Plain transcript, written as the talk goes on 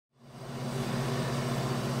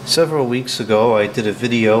Several weeks ago I did a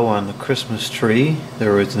video on the Christmas tree.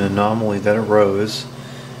 There was an anomaly that arose.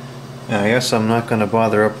 And I guess I'm not going to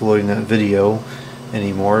bother uploading that video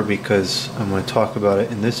anymore because I'm going to talk about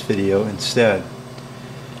it in this video instead.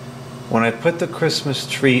 When I put the Christmas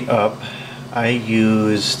tree up, I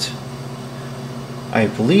used, I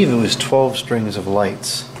believe it was 12 strings of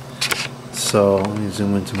lights. So let me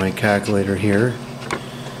zoom into my calculator here,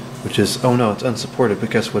 which is, oh no, it's unsupported, but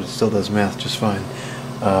guess what, it still does math just fine.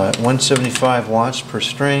 175 watts per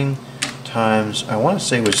string times, I want to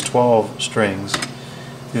say it was 12 strings.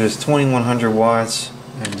 It was 2100 watts,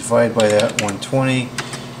 and divide by that 120.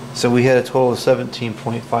 So we had a total of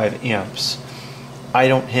 17.5 amps. I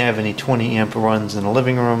don't have any 20 amp runs in the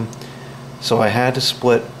living room, so I had to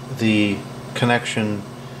split the connection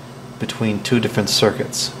between two different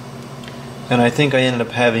circuits. And I think I ended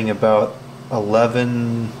up having about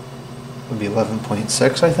 11, would be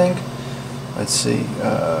 11.6 I think. Let's see, 8,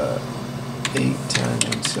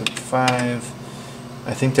 10, 7, 5.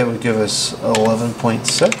 I think that would give us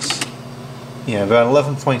 11.6. Yeah, about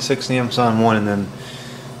 11.6 amps on one, and then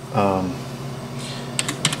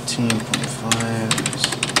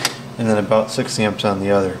 18.5, and then about 6 amps on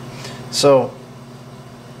the other. So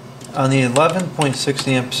on the 11.6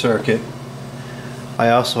 amp circuit, I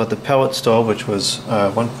also had the pellet stove, which was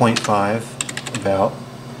 1.5 about,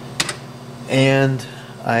 and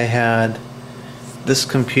I had this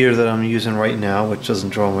computer that I'm using right now, which doesn't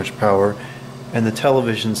draw much power, and the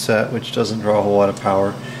television set, which doesn't draw a whole lot of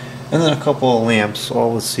power, and then a couple of lamps,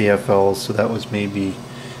 all with CFLs. So that was maybe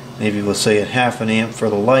we'll say a half an amp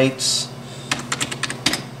for the lights,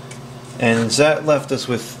 and that left us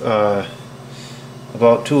with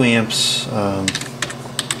about 2 amps.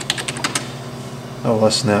 Oh,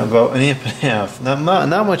 less than that, about an amp and a half. Not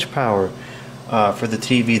much power for the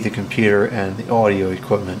TV, the computer, and the audio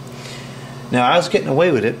equipment. Now I was getting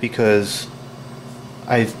away with it because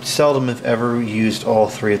I seldom, if ever, used all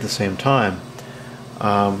three at the same time.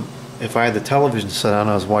 If I had the television set on,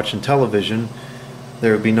 I was watching television,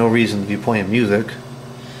 there would be no reason to be playing music,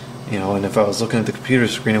 you know, and if I was looking at the computer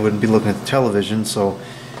screen, I wouldn't be looking at the television. So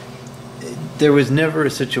there was never a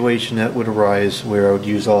situation that would arise where I would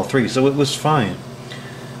use all three, so it was fine.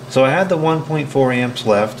 So I had the 1.4 amps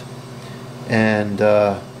left, and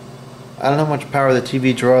I don't know how much power the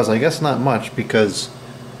TV draws. I guess not much, because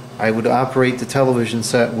I would operate the television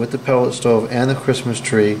set with the pellet stove and the Christmas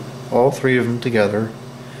tree, all three of them together,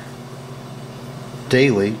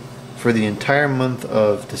 daily for the entire month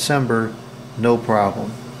of December, no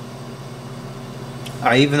problem.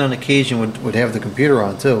 I even on occasion would have the computer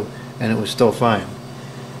on too, and it was still fine.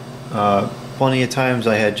 Plenty of times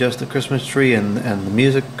I had just the Christmas tree and the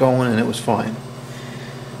music going, and it was fine.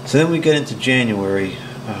 So then we get into January,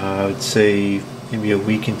 I would say maybe a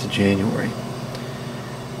week into January.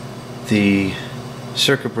 The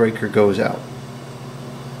circuit breaker goes out.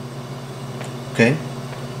 Okay.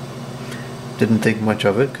 Didn't think much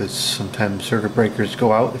of it because sometimes circuit breakers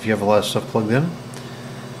go out if you have a lot of stuff plugged in.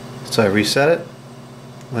 So I reset it,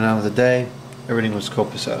 went on with the day, everything was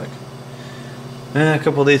copacetic. And a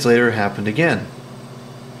couple of days later it happened again.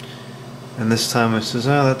 And this time I says,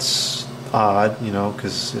 oh, that's odd, you know,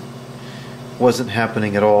 because it wasn't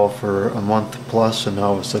happening at all for a month plus, and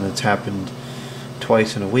all of a sudden it's happened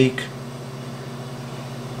twice in a week.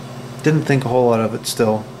 Didn't think a whole lot of it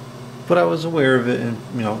still, but I was aware of it and,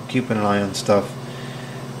 you know, keeping an eye on stuff.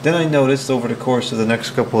 Then I noticed over the course of the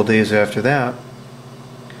next couple of days after that,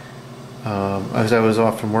 as I was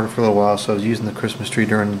off from work for a little while, so I was using the Christmas tree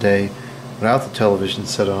during the day without the television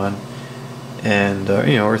set on, and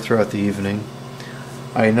you know, or throughout the evening.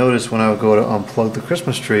 I noticed when I would go to unplug the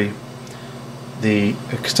Christmas tree, the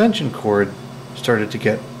extension cord started to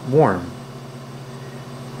get warm,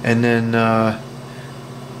 and then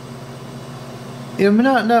you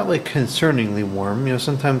know, not like concerningly warm. You know,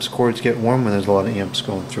 sometimes cords get warm when there's a lot of amps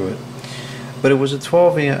going through it. But it was a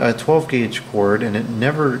 12 gauge cord, and it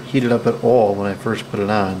never heated up at all when I first put it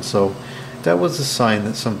on. So that was a sign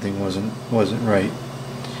that something wasn't right.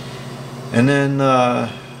 And then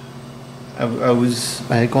I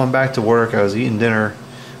had gone back to work. I was eating dinner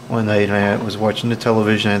one night, and I was watching the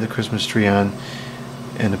television. I had the Christmas tree on,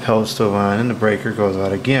 and the pellet stove on, and the breaker goes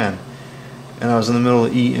out again. And I was in the middle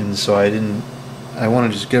of eating, so I wanted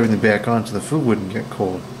to just get everything back on so the food wouldn't get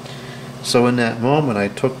cold. So in that moment, I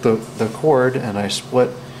took the cord and I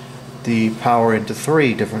split the power into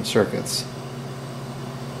 3 different circuits.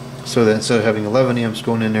 So that instead of having 11 amps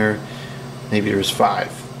going in there, maybe there was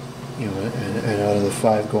 5. You know, and out of the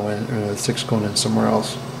 5 going, or the 6 going in somewhere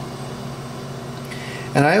else.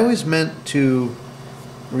 And I always meant to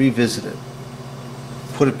revisit it.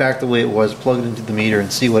 put it back the way it was, plug it into the meter,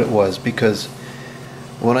 and see what it was, because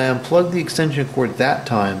when I unplugged the extension cord that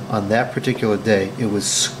time, on that particular day, it was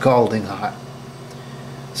scalding hot.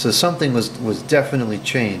 So something was definitely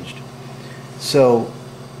changed. So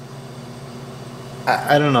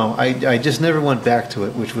I don't know, I just never went back to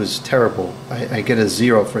it, which was terrible. I get a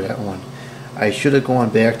 0 for that one. I should have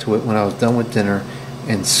gone back to it when I was done with dinner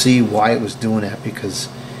and see why it was doing that, because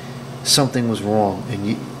something was wrong. And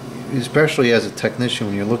you, especially as a technician,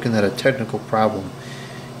 when you're looking at a technical problem,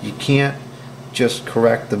 you can't just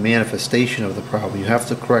correct the manifestation of the problem. You have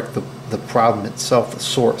to correct the problem itself, the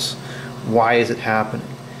source. Why is it happening?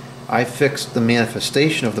 I fixed the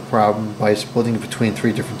manifestation of the problem by splitting it between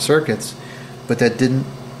 3 different circuits, but that didn't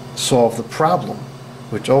solve the problem,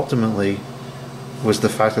 which ultimately was the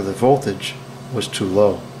fact that the voltage was too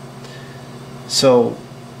low. So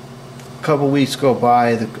a couple weeks go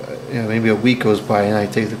by, maybe a week goes by, and I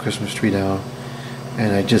take the Christmas tree down,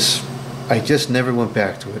 and I just never went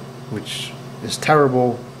back to it, which is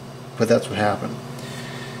terrible, but that's what happened.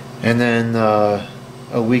 And then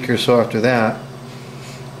a week or so after that,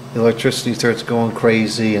 the electricity starts going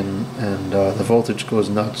crazy, and the voltage goes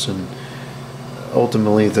nuts, and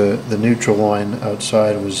ultimately the neutral line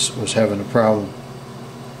outside was having a problem.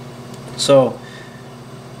 So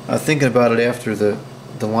thinking about it after the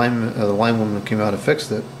line woman came out and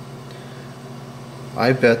fixed it,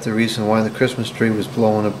 I bet the reason why the Christmas tree was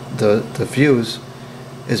blowing up the fuse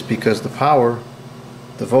is because the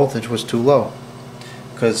voltage was too low.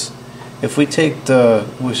 Because if we take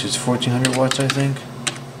which is 1400 watts, I think.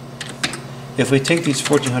 If we take these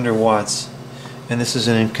 1400 watts, and this is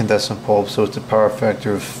an incandescent bulb, so it's a power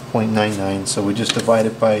factor of 0.99, so we just divide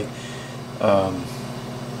it by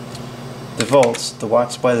the volts, the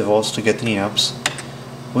watts by the volts to get the amps,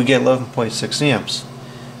 we get 11.6 amps.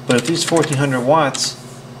 But if these 1400 watts,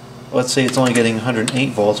 let's say it's only getting 108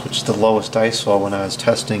 volts, which is the lowest I saw when I was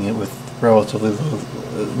testing it with relatively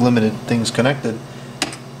limited things connected,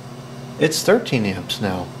 it's 13 amps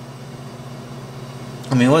now.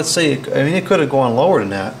 I mean, let's say, it could have gone lower than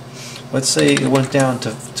that. Let's say it went down to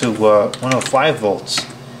 105 volts.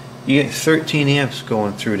 You get 13 amps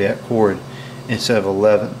going through that cord instead of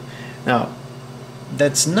 11. Now,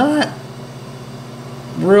 that's not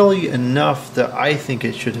really enough that I think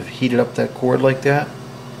it should have heated up that cord like that,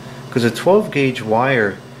 because a 12 gauge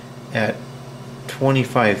wire at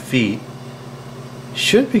 25 feet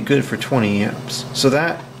should be good for 20 amps. So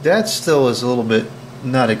that still is a little bit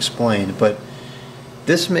not explained, but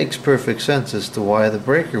this makes perfect sense as to why the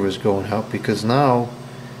breaker was going out, because now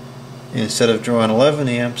instead of drawing 11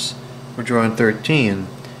 amps we're drawing 13,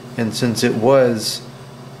 and since it was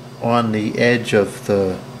on the edge of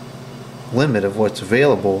the limit of what's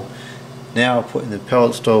available, now putting the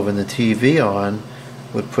pellet stove and the TV on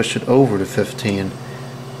would push it over to 15,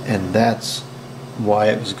 and that's why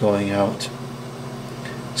it was going out.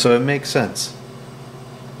 So it makes sense,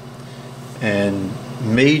 and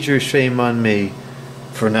major shame on me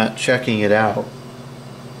for not checking it out,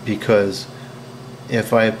 because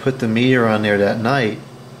if I had put the meter on there that night,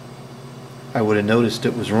 I would have noticed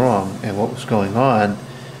it was wrong and what was going on,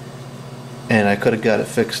 and I could have got it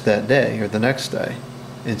fixed that day or the next day.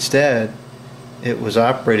 Instead, it was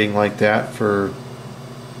operating like that for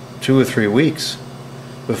 2 or 3 weeks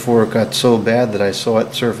before it got so bad that I saw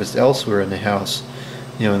it surfaced elsewhere in the house,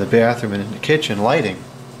 in the bathroom and in the kitchen lighting.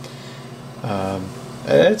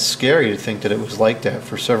 It's scary to think that it was like that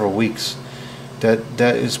for several weeks.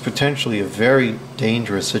 That is potentially a very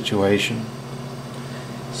dangerous situation.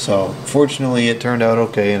 So fortunately it turned out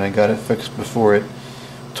okay, and I got it fixed before it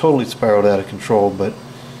totally spiraled out of control, but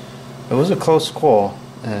it was a close call,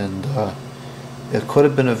 and it could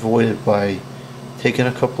have been avoided by taking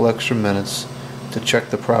a couple extra minutes to check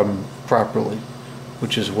the problem properly,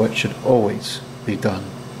 which is what should always be done.